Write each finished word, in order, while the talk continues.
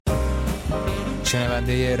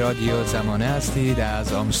شنونده رادیو زمانه هستید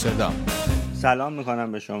از آمستردام. سلام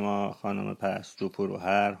میکنم به شما خانم پرستو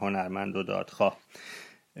فروهر، هنرمند و دادخواه.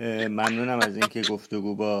 ممنونم از اینکه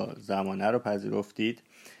گفتگو با زمانه رو پذیرفتید.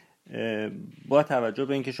 با توجه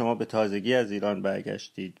به اینکه شما به تازگی از ایران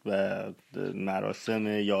برگشتید و مراسم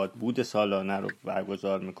یادبود سالانه رو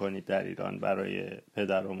برگزار میکنید در ایران برای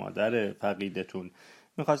پدر و مادر فقیدتون،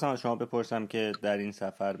 میخواستم از شما بپرسم که در این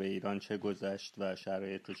سفر به ایران چه گذشت و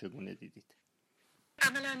شرایط رو چگونه دیدید؟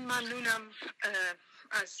 اولا ممنونم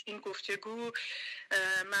از این گفتگو.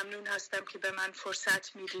 ممنون هستم که به من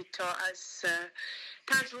فرصت میدید تا از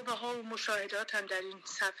تجربه ها و مشاهداتم در این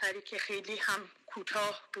سفری که خیلی هم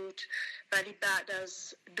کوتاه بود ولی بعد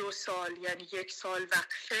از 2 سال یعنی 1 سال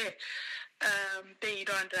وقفه به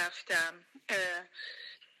ایران رفتم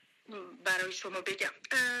برای شما بگم.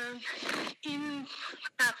 این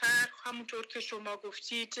سفر همونطور که شما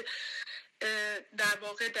گفتید در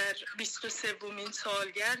واقع در 23مین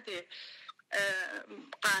سالگرد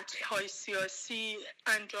قتل‌های سیاسی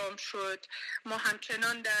انجام شد. ما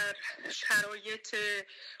همچنان در شرایط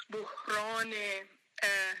بحران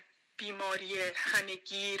بیماری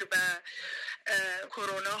همه‌گیر و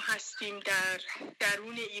کرونا هستیم. در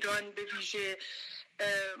درون ایران به ویژه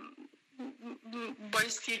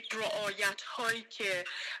بایستی رعایت هایی که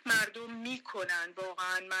مردم میکنن،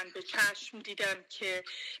 واقعا من به چشم دیدم که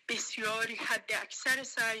بسیاری حد اکثر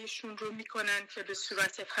سعیشون رو میکنن که به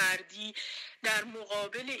صورت فردی در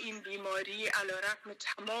مقابل این بیماری علیرغم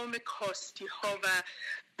تمام کاستی ها و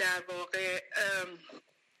در واقع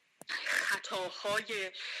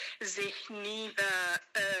خطاهای ذهنی و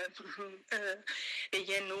به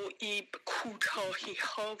یه نوعی کوتاهی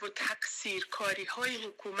ها و تقصیرکاری های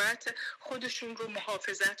حکومت خودشون رو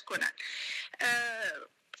محافظت کنن.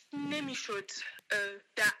 نمیشد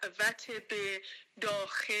دعوت به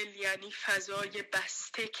داخل یعنی فضای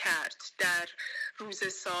بسته کرد در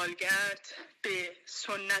روز سالگرد به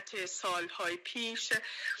سنت سالهای پیش.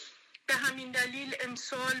 به همین دلیل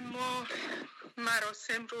امسال ما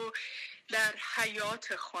مراسم رو در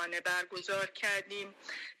حیاط خانه برگزار کردیم،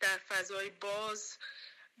 در فضای باز،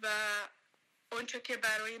 و آنچه که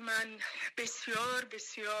برای من بسیار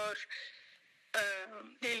بسیار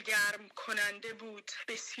دلگرم کننده بود،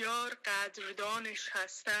 بسیار قدردانش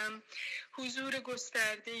هستم، حضور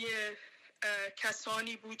گسترده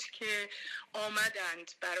کسانی بود که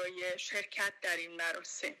آمدند برای شرکت در این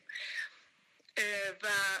مراسم و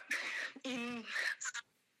این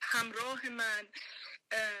همراه من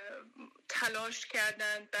تلاش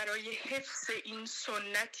کردند برای حفظ این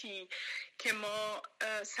سنتی که ما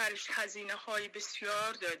سرش هزینه های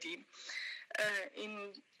بسیار دادیم.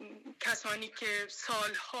 این کسانی که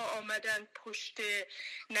سالها آمدند پشت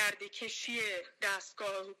نرده‌کشی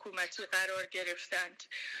دستگاه حکومتی قرار گرفتند،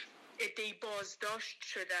 عده‌ای بازداشت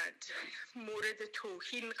شدند، مورد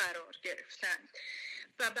توهین قرار گرفتند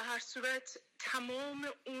و به هر صورت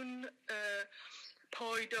تمام اون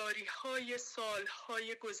پایداری های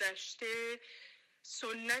سالهای گذشته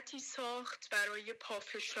سنتی ساخت برای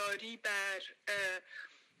پافشاری بر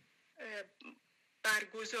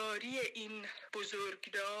برگزاری این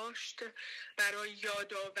بزرگداشت، برای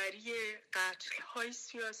یادآوری قتل‌های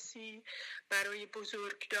سیاسی، برای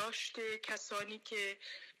بزرگداشت کسانی که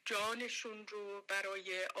جانشون رو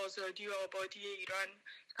برای آزادی و آبادی ایران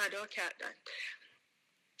فدا کردند.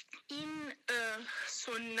 این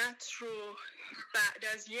سنت رو بعد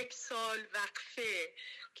از 1 سال وقفه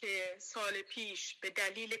که سال پیش به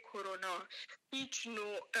دلیل کرونا هیچ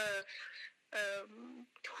نوع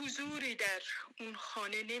حضوری در اون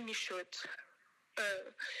خانه نمیشد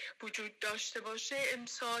وجود داشته باشه،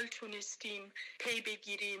 امسال تونستیم پی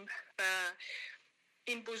بگیریم و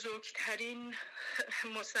این بزرگترین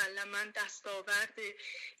مسلماً دستاورد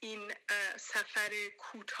این سفر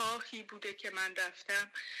کوتاهی بوده که من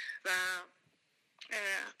رفتم و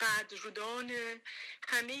قدردان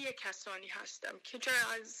همه کسانی هستم که چه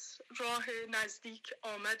از راه نزدیک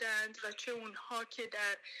آمدند و چه اونها که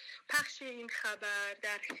در پخش این خبر،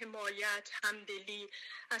 در حمایت، همدلی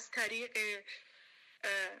از طریق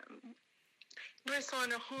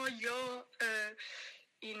رسانه ها یا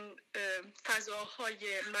این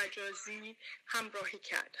فضاهای مجازی همراهی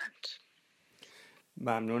کردند.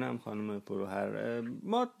 ممنونم خانم فروهر.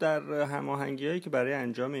 ما در هماهنگی‌هایی که برای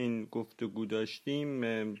انجام این گفتگو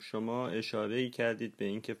داشتیم شما اشاره‌ای کردید به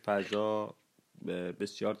اینکه فضا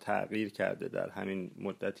بسیار تغییر کرده در همین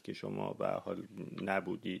مدتی که شما به حال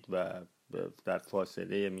نبودید و در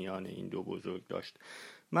فاصله میان این 2 بزرگداشت.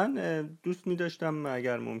 من دوست می داشتم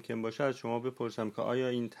اگر ممکن باشه از شما بپرسم که آیا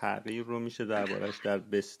این تغییر رو میشه دربارش در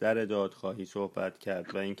بستر دادخواهی صحبت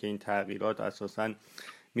کرد و اینکه این تغییرات اساساً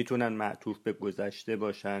میتونن معطوف به گذشته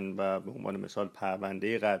باشن و به عنوان مثال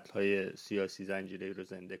پرونده قتل‌های سیاسی زنجیره‌ای رو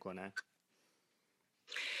زنده کنن؟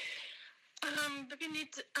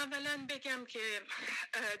 ببینید، اولا بگم که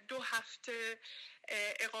 2 هفته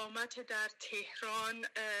اقامت در تهران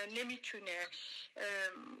نمیتونه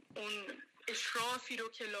اون اشرافی رو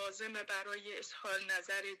که لازمه برای اظهار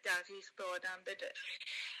نظر دقیق به آدم بده.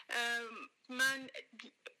 من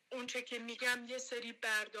اونچه که میگم یه سری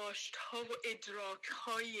برداشت ها و ادراک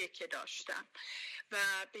هایی که داشتم و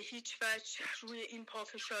به هیچ وجه روی این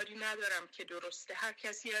پافشاری ندارم که درسته. هر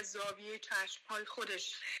کسی از زاویه چشم های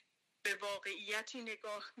خودش به واقعیتی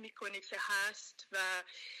نگاه میکنه که هست و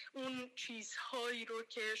اون چیزهایی رو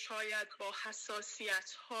که شاید با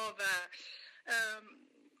حساسیت ها و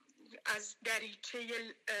از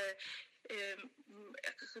دریچه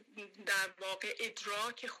در واقع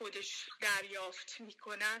ادراک خودش دریافت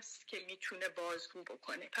میکنه است که میتونه بازگو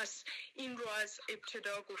بکنه. پس این رو از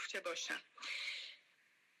ابتدا گفته باشم.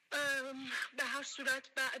 به هر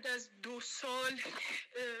صورت بعد از 2 سال،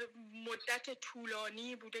 مدت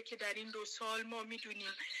طولانی بوده که در این 2 سال ما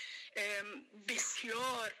میدونیم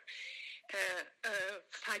بسیار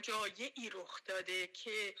فجایعی رخ داده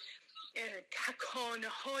که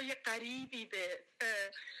تکانه‌های غریبی به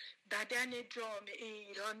بدن جامعه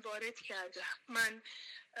ایران وارد کرده. من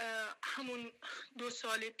همون 2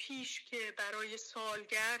 سال پیش که برای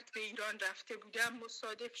سالگرد به ایران رفته بودم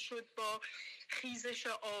مصادف شد با خیزش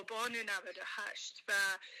آبان 98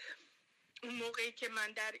 و اون موقعی که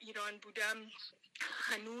من در ایران بودم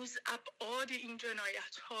هنوز ابعاد این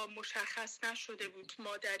جنایت ها مشخص نشده بود.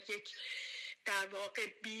 ما در واقع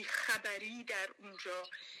بیخبری در اونجا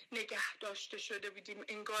نگه داشته شده بودیم،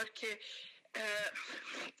 انگار که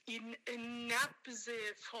این نبض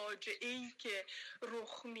فاجعه‌ای که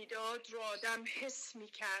رخ میداد رو آدم حس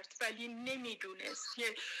میکرد ولی نمیدونست.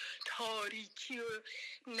 یه تاریکی و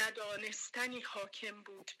ندانستنی حاکم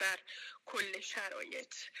بود بر کل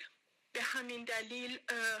شرایط. به همین دلیل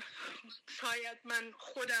شاید من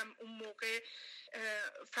خودم اون موقع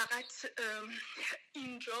فقط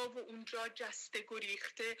اینجا و اونجا جسته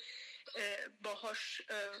گریخته باهاش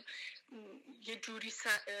یه جوری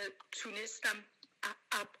تونستم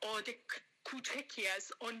ابعاد کوچکی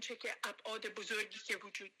از آنچه که ابعاد بزرگی که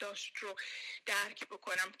وجود داشت رو درک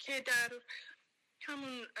بکنم که در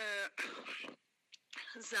همون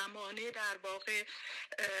زمانه در واقع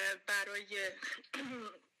برای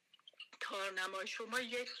کارنمای شما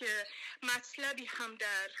یک مطلبی هم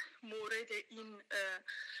در مورد این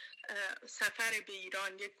سفر به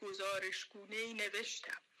ایران، یک گزارشگونه‌ای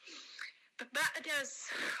نوشتم. بعد از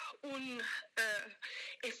اون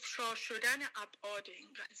افشا شدن ابعاد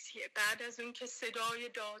این قضیه، بعد از اون که صدای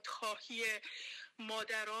دادخواهی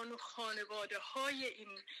مادران و خانواده های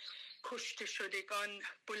این کشته شدگان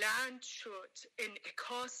بلند شد،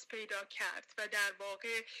 انعکاس پیدا کرد و در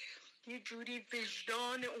واقع یه جوری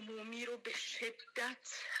وجدان عمومی رو به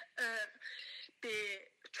شدت به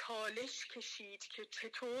چالش کشید که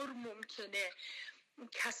چطور ممکنه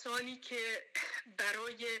کسانی که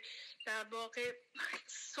برای در واقع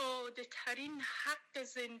ساده ترین حق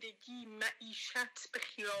زندگی، معیشت به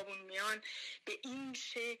خیابون میان، به این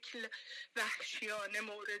شکل وحشیانه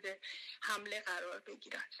مورد حمله قرار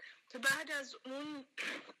بگیرن. بعد از اون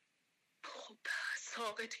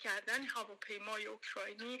ساقط کردن هواپیمای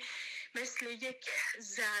اوکراینی مثل یک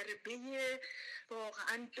ضربه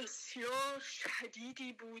واقعا بسیار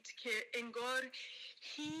شدیدی بود که انگار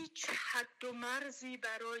هیچ حد و مرزی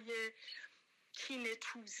برای کینه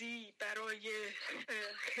توزی، برای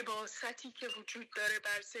خباثتی که وجود داره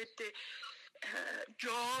بر ضد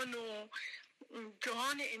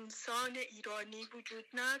جان انسان ایرانی وجود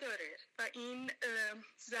نداره و این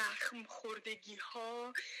زخم خوردگی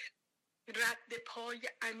ها رد پای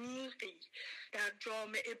عمیقی در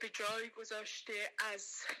جامعه به جای گذاشته،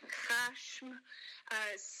 از خشم،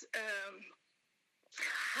 از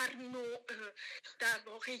هر نوع در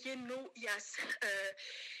واقع یه نوعی از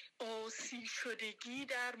آسی شدگی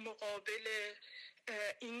در مقابل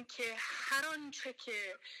اینکه هر آنچه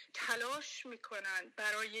که تلاش میکنند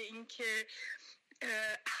برای اینکه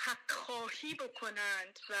حق خواهی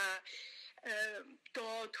بکنند و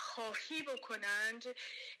دادخواهی بکنند،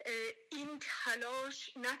 این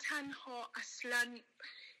تلاش نه تنها اصلاً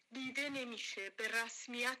دیده نمیشه، به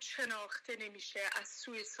رسمیت شناخته نمیشه از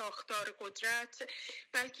سوی ساختار قدرت،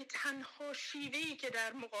 بلکه تنها شیوهی که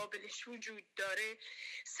در مقابلش وجود داره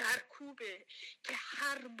سرکوبه که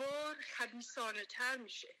هر بار خبیثانه تر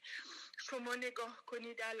میشه. شما نگاه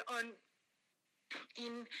کنید الان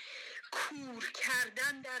این کور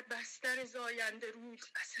کردن در بستر زاینده رود،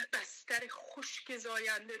 بستر خشک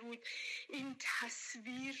زاینده رود. این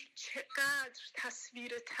تصویر چقدر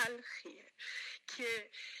تصویر تلخیه که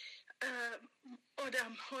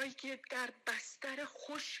آدم هایی که در بستر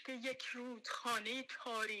خشک یک رودخانه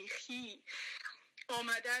تاریخی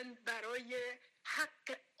آمدن برای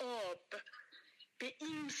حق آب به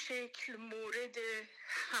این شکل مورد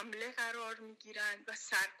حمله قرار میگیرن و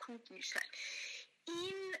سرکوب میشن.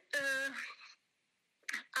 این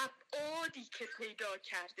ابعادی که پیدا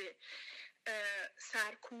کرده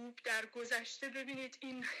سرکوب در گذشته، ببینید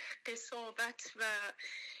این قساوت و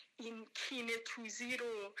این کینه توزی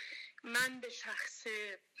رو من به شخص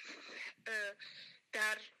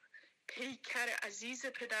در پیکر عزیز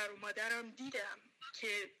پدر و مادرم دیدم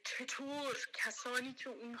که چطور کسانی که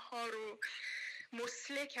اونها رو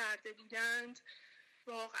مسلح کرده بودند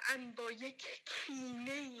واقعا با یک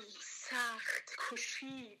کینه سخت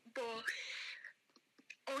کشی، با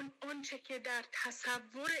آنچه که در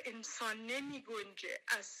تصور انسان نمی گنجه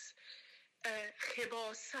از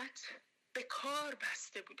خباثت به کار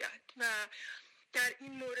بسته بودند. و در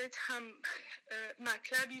این مورد هم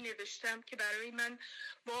مطلبی نوشتم که برای من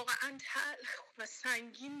واقعا تلخ و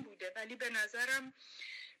سنگین بوده، ولی به نظرم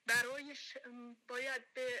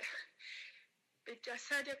باید به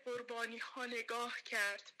جسد قربانی ها نگاه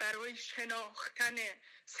کرد برای شناختن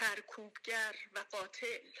سرکوبگر و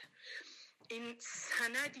قاتل. این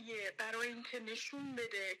سندیه برای اینکه نشون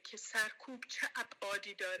بده که سرکوب چه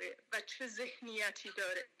ابعادی داره و چه ذهنیتی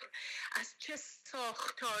داره، از چه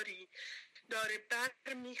ساختاری داره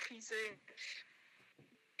برمیخیزه.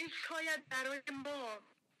 این شاید برای ما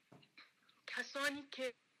کسانی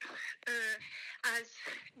که از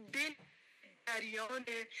دل جریان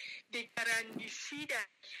دگراندیشی در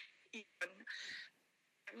ایران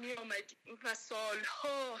می آمدیم و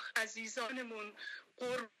سالها عزیزانمون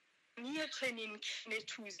قربانی چنین کینه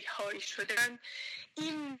توزی هایی شدن،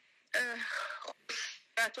 این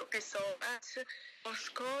خشونت و قساوت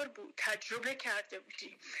آشکار بود، تجربه کرده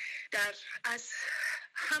بودیم. از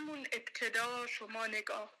همون ابتدا شما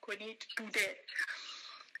نگاه کنید بوده.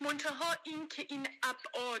 منتها این که این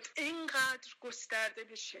ابعاد اینقدر گسترده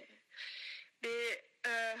بشه، به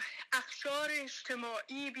اقشار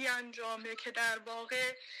اجتماعی بیانجامه که در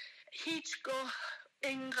واقع هیچگاه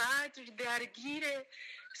اینقدر درگیر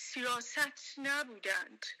سیاست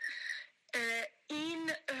نبودند،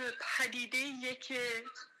 این پدیده‌ایه که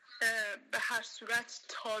به هر صورت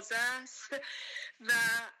تازه است و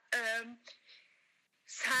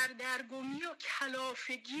سردرگمی و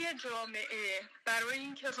کلافگی جامعه برای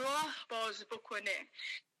اینکه راه باز بکنه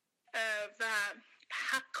و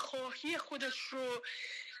حق خواهی خودش رو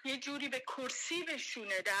یه جوری به کرسی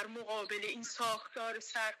بشونه در مقابل این ساختار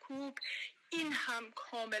سرکوب، این هم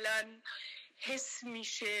کاملا حس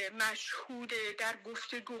میشه، مشهوده در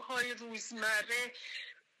گفتگوهای روزمره،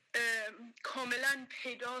 کاملا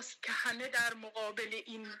پیداست که همه در مقابل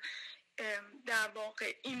این در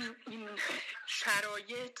واقع این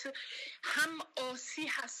شرایط هم آسی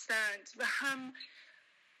هستند و هم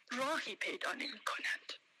راهی پیدا نمی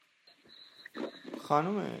کنند.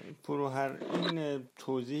 خانم فروهر، این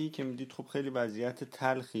توضیحی که میدید خب خیلی وضعیت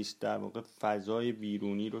تلخی است، در واقع فضای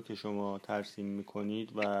بیرونی رو که شما ترسیم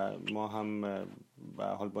میکنید و ما هم به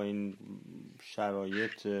حال با این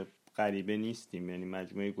شرایط غریبه نیستیم، یعنی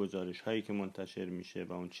مجموعه گزارش هایی که منتشر میشه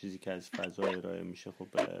و اون چیزی که از فضا ارائه میشه خب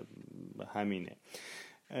همینه.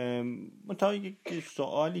 منتها یک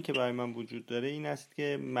سوالی که برای من وجود داره این است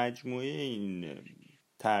که مجموعه این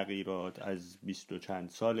تغییرات از 20 و چند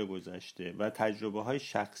سال گذشته و تجربه های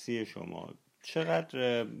شخصی شما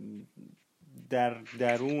چقدر در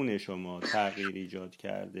درون شما تغییر ایجاد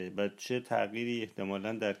کرده و چه تغییری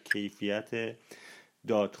احتمالاً در کیفیت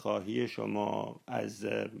دادخواهی شما از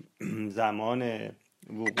زمان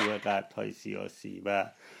وقوع قتل‌های سیاسی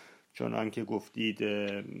و چنان که گفتید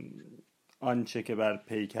آنچه که بر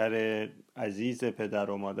پیکر عزیز پدر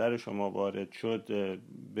و مادر شما وارد شد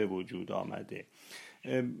به وجود آمده.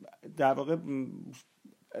 در واقع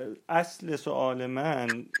اصل سوال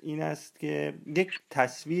من این است که یک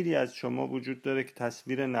تصویری از شما وجود داره که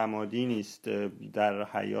تصویر نمادی نیست، در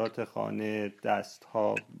حیات خانه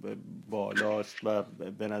دستها بالاست و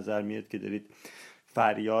به نظر میاد که دارید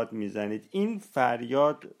فریاد میزنید. این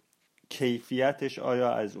فریاد کیفیتش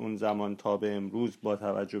آیا از اون زمان تا به امروز با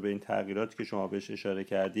توجه به این تغییراتی که شما بهش اشاره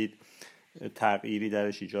کردید تغییری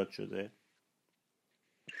درش ایجاد شده؟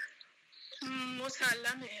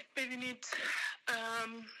 مسلمه. ببینید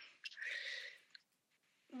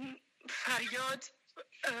فریاد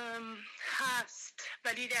هست،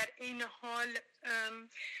 ولی در این حال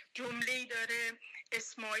جمله‌ای داره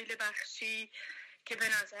اسماعیل بخشی که به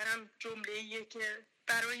نظرم جمله‌ایه که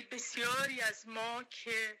برای بسیاری از ما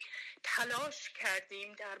که تلاش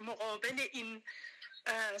کردیم در مقابل این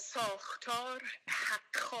ساختار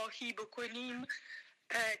حق خواهی بکنیم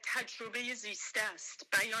تجربه زیسته است،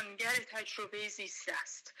 بیانگر تجربه زیسته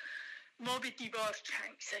است. ما به دیوار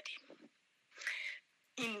چنگ زدیم.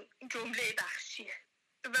 این جمله بخشیه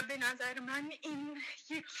و به نظر من این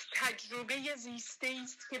یک تجربه زیسته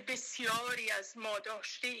است که بسیاری از ما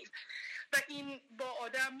داشتیم و این با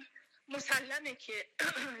آدم مسلمه که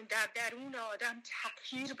در درون آدم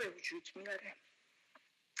تغییر به وجود میاره.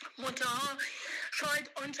 منتها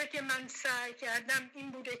شاید آنچه که من سعی کردم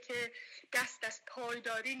این بوده که دست از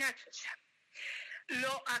پایداری نکشم.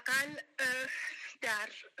 لااقل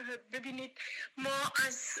ببینید ما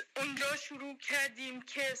از اونجا شروع کردیم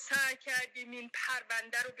که سعی کردیم این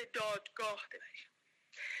پرونده رو به دادگاه ببریم.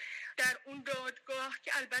 در اون دادگاه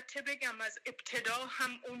که البته بگم از ابتدا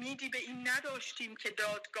هم امیدی به این نداشتیم که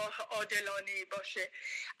دادگاه عادلانه باشه،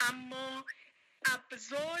 اما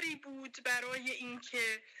ابزاری بود برای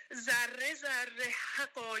اینکه ذره ذره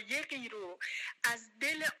حقایقی رو از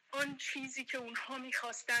دل آن چیزی که اونها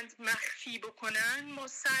میخواستند مخفی بکنن ما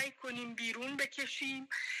سعی کنیم بیرون بکشیم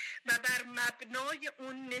و بر مبنای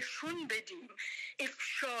اون نشون بدیم،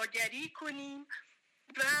 افشاگری کنیم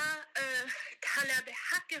و طلب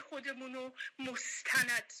حق خودمون رو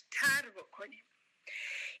مستندتر بکنیم.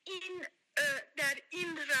 در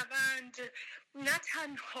این روند نه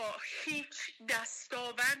تنها هیچ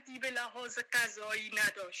دستاوردی به لحاظ قضایی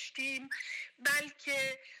نداشتیم،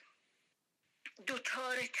 بلکه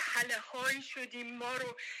دچار تله‌هایی شدیم. ما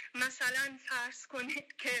رو مثلا فرض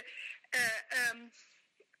کنید که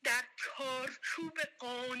در چارچوب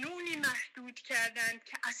قانونی محدود کردند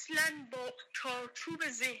که اصلاً با چارچوب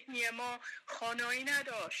ذهنی ما خانایی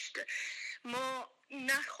نداشت. ما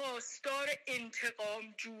نه خواستار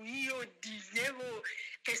انتقام جویی و دیه و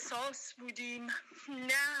قصاص بودیم،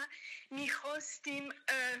 نه میخواستیم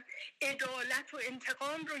عدالت و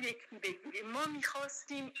انتقام رو یکی بگیریم. ما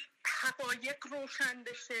میخواستیم حقایق روشن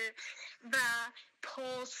بشه و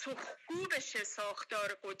پاسخگو بشه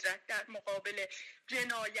ساختار قدرت در مقابل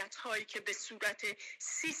جنایت هایی که به صورت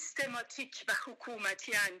سیستماتیک و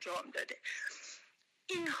حکومتی انجام داده.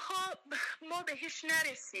 اینها ما بهش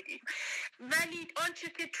نرسیدیم، ولی آنچه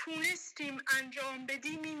که تونستیم انجام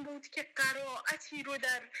بدیم این بود که قرائتی رو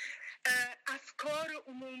در افکار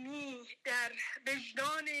عمومی، در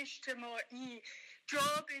وجدان اجتماعی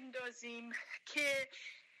جا بندازیم که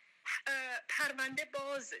پرونده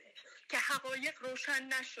بازه، که حقایق روشن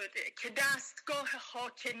نشده، که دستگاه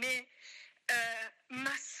حاکمه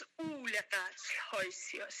مسئول قتل‌های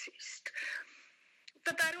سیاسی است.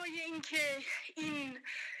 و برای اینکه این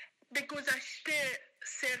به گذشته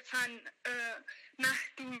صرفاً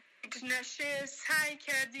محدود نشه سعی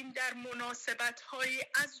کردیم در مناسبت‌های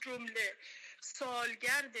از جمله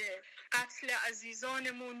سالگرد قتل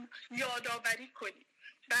عزیزانمون یادآوری کنیم،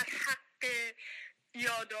 بر حق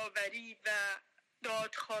یادآوری و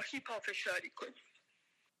دادخواهی پافشاری کنیم.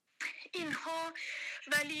 اینها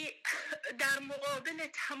ولی در مقابل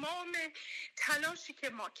تمام تلاشی که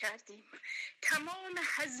ما کردیم، تمام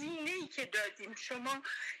هزینه‌ای که دادیم، شما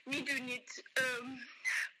میدونید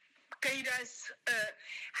غیر از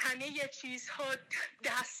همه چیزها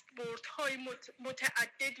دستبردهای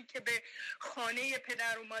متعددی که به خانه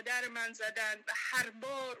پدر و مادر من زدن و هر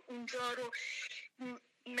بار اونجا رو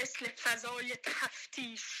مثل فضای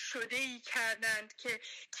تفتیش شده‌ای کردند که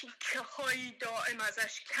تیکه هایی دائم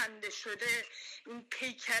ازش کنده شده، این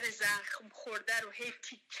پیکر زخم خورده رو هی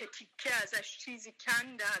تیکه تیکه ازش چیزی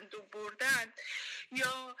کندند و بردند،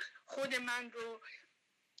 یا خود من رو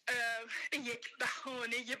به یک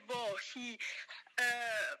بهانه واهی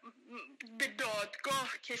به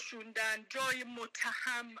دادگاه کشوندن، جای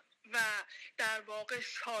متهم و در واقع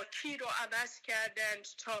شاکی رو عوض کردند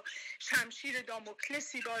تا شمشیر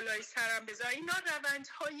داموکلسی بالای سرم بذارن. اینا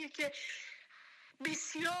روندهایی که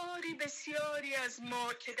بسیاری از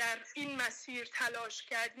ما که در این مسیر تلاش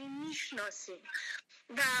کردیم میشناسیم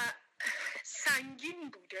و سنگین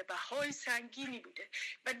بوده، بهای سنگینی بوده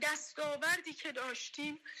و دستاوردی که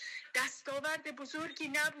داشتیم دستاورد بزرگی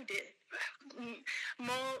نبوده.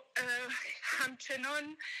 ما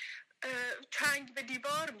همچنان چنگ به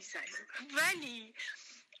دیوار میزنیم، ولی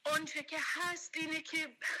آنچه که هست اینه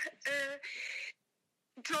که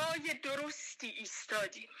جای درستی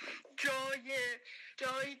ایستادیم،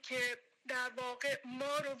 جایی که در واقع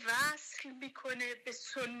ما رو وصل میکنه به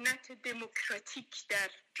سنت دموکراتیک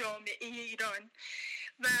در جامعه ایران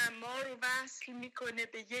و ما رو وصل میکنه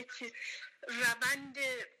به یک روند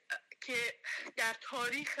که در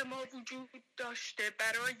تاریخ ما وجود داشته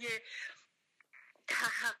برای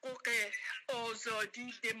تحقق تحقق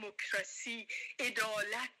آزادی، دموکراسی،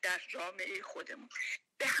 عدالت در جامعه خودمون.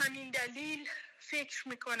 به همین دلیل فکر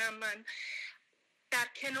میکنم من در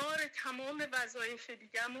کنار تمام وظایف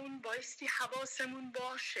دیگمون بایستی حواسمون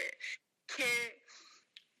باشه که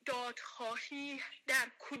دادخواهی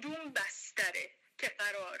در کدوم بستره که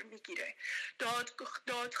قرار میگیره.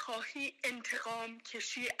 دادخواهی انتقام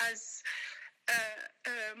کشی از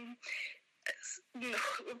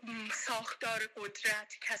ساختار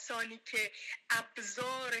قدرت، کسانی که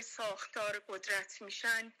ابزار ساختار قدرت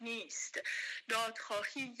میشن نیست.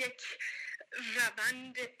 دادخواهی یک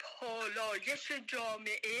روند پالایش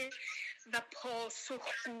جامعه و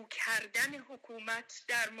پاسخگو کردن حکومت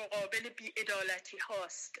در مقابل بی‌عدالتی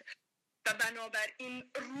هاست و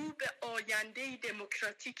بنابراین رو به آینده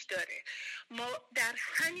دموکراتیک داره. ما در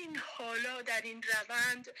همین حالا در این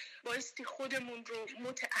روند بایستی خودمون رو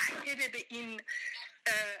متعهد به این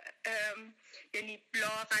یعنی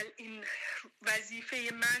لااقل این وظیفه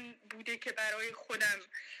من بوده که برای خودم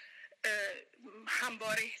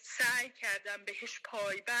همواره سعی کردم بهش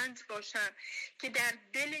پایبند باشم که در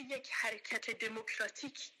دل یک حرکت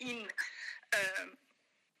دموکراتیک این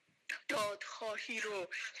دادخواهی رو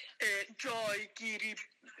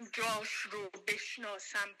جاش رو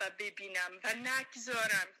بشناسم و ببینم و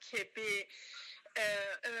نگذارم که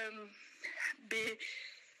به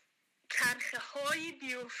چرخه هایی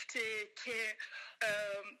بیفته که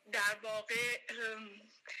در واقع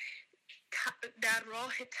در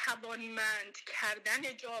راه توانمند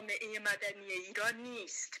کردن جامعه مدنی ایران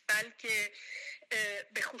نیست، بلکه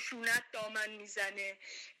به خشونت دامن میزنه،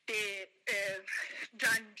 به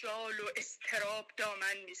جنجال و اضطراب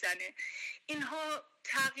دامن میزنه. اینها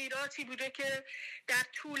تغییراتی بوده که در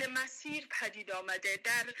طول مسیر پدید آمده،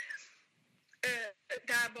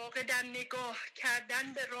 در واقع در نگاه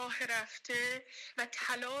کردن به راه رفته و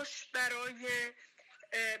تلاش برای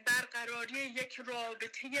برقراری یک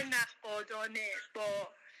رابطه نقادانه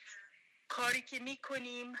با کاری که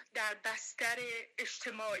میکنیم در بستر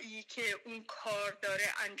اجتماعی که اون کار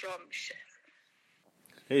داره انجام میشه.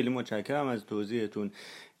 خیلی متشکرم از توضیحتون.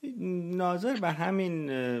 ناظر به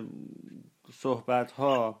همین صحبت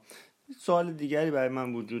ها سوال دیگری برای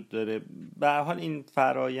من وجود داره. به هر حال این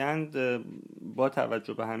فرایند با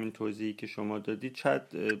توجه به همین توضیحی که شما دادید شاید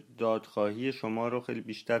دادخواهی شما رو خیلی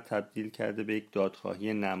بیشتر تبدیل کرده به یک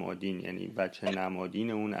دادخواهی نمادین، یعنی بچه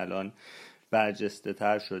نمادین اون الان برجسته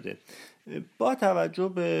تر شده. با توجه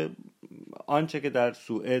به آنچه که در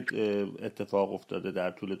سوئد اتفاق افتاده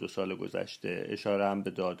در طول 2 سال گذشته، اشاره هم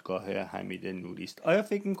به دادگاه حمید نوری است، آیا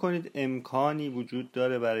فکر میکنید امکانی وجود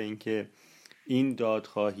داره برای اینکه این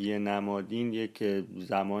دادخواهی نمادین یک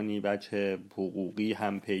زمانی بچه حقوقی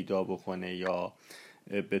هم پیدا بکنه یا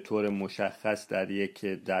به طور مشخص در یک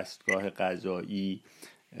دستگاه قضایی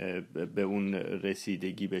به اون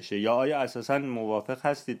رسیدگی بشه، یا آیا اساساً موافق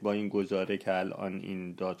هستید با این گزاره که الان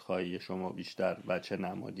این دادخواهی شما بیشتر بچه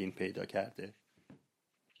نمادین پیدا کرده؟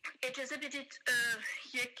 اجازه بدید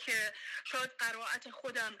یک شاید قرائت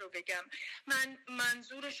خودم رو بگم. من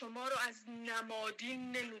منظور شما رو از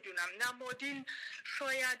نمادین نمیدونم. نمادین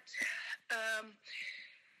شاید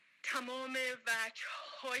تمام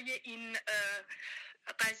وجه‌های این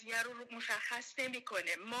قضیه رو مشخص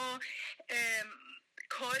نمی‌کنه. ما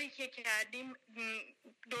کاری که کردیم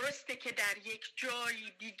درسته که در یک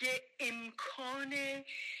جای دیگه امکان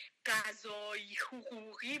قضایی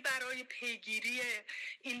حقوقی برای پیگیری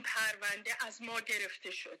این پرونده از ما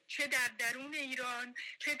گرفته شد، چه در درون ایران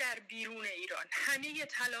چه در بیرون ایران. همه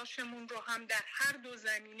تلاشمون رو هم در هر دو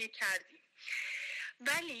زمینه کردیم،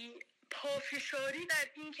 ولی پافشاری بر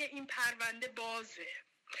این که این پرونده بازه،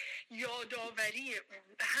 یادآوری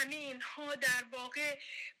اون، همه اینها در واقع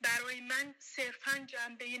برای من صرفاً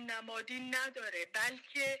جنبه نمادین نداره،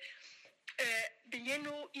 بلکه به یه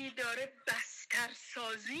نوعی داره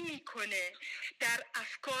بسترسازی میکنه در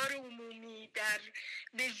افکار عمومی، در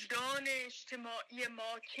وجدان اجتماعی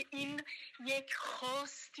ما که این یک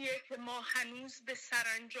خواستیه که ما هنوز به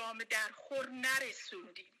سرانجام درخور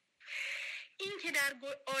نرسوندیم. این که در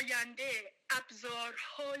آینده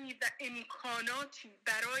ابزارهایی و امکاناتی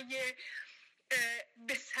برای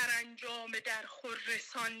به سرانجام درخور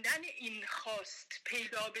رساندن این خواست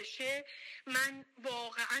پیدا بشه، من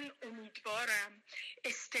واقعا امیدوارم،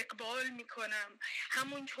 استقبال میکنم.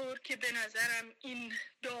 همونطور که به نظرم این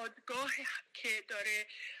دادگاه که داره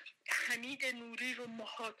حمید نوری رو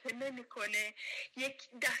محاکمه میکنه یک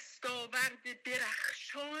دستاورد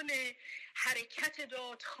درخشان حرکت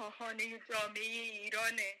دادخواهانه جامعه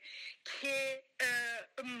ایرانه که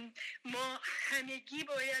ما همگی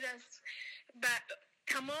باید از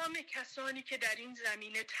تمام کسانی که در این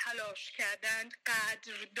زمینه تلاش کردند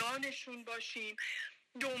قدردانشون باشیم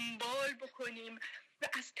دنبال بکنیم و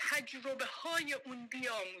از تجربه های اون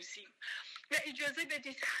بیاموزیم. و اجازه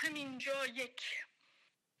بدید همینجا یک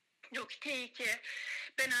نکته‌ای که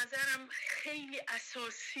به نظرم خیلی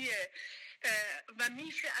اساسیه و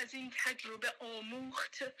میشه از این تجربه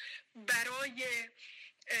آموخت برای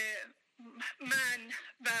من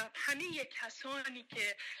و همه کسانی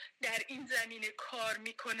که در این زمینه کار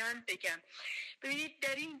میکنن بگم. ببینید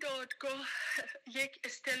در این دادگاه یک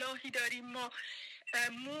اصطلاحی داریم ما،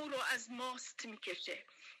 مو رو از ماست میکشه.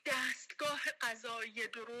 دستگاه قضایی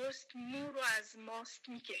درست مو رو از ماست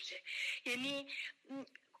میکشه، یعنی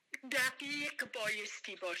دقیق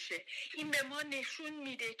بایستی باشه. این به ما نشون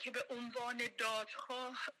میده که به عنوان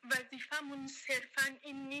دادخواه وظیفمون صرفاً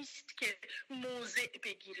این نیست که موضع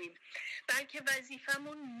بگیریم، بلکه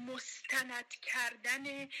وظیفمون مستند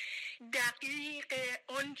کردن دقیق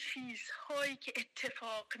آن چیزهایی که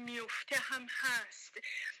اتفاق میفته هم هست.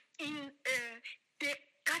 این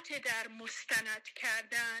دقت در مستند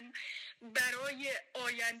کردن برای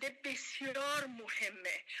آینده بسیار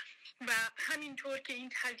مهمه و همینطور که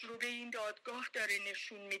این تجربه این دادگاه داره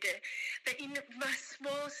نشون میده و این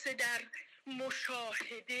وسواس در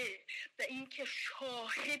مشاهده و این که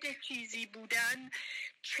شاهد چیزی بودن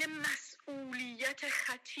چه مسئولیت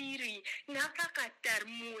خطیری نه فقط در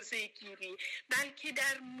موضع گیری بلکه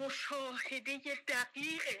در مشاهده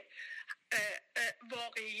دقیق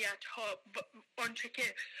واقعیت ها، آنچه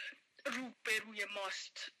که روبروی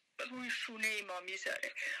ماست، روی شونه ما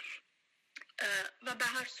میذاره. و به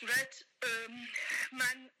هر صورت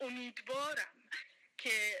من امیدوارم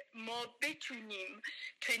که ما بتونیم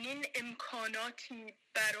چنین امکاناتی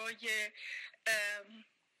برای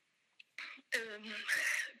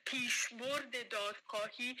پیشبرد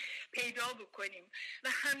دادخواهی پیدا بکنیم و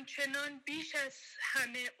همچنان بیش از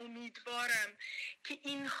همه امیدوارم که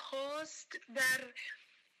این خواست در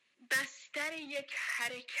بستر یک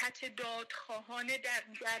حرکت دادخواهانه در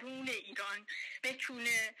درون ایران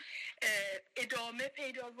بتونه ادامه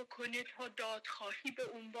پیدا بکنه تا دادخواهی به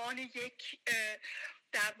عنوان یک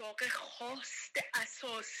در واقع خواست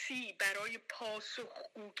اساسی برای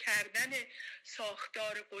پاسخگو کردن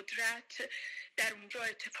ساختار قدرت در اونجا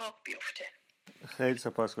اتفاق بیفته. خیلی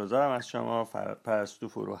سپاسگزارم از شما پرستو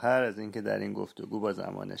فروهر از اینکه در این گفتگو با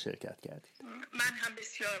زمانه شرکت کردید. من هم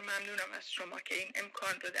بسیار ممنونم از شما که این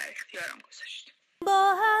امکان رو در اختیارم گذاشتید.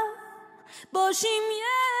 با هم باشیم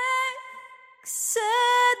یک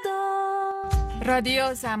صدا،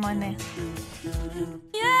 رادیو زمانه،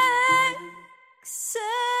 یک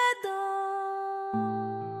صدا.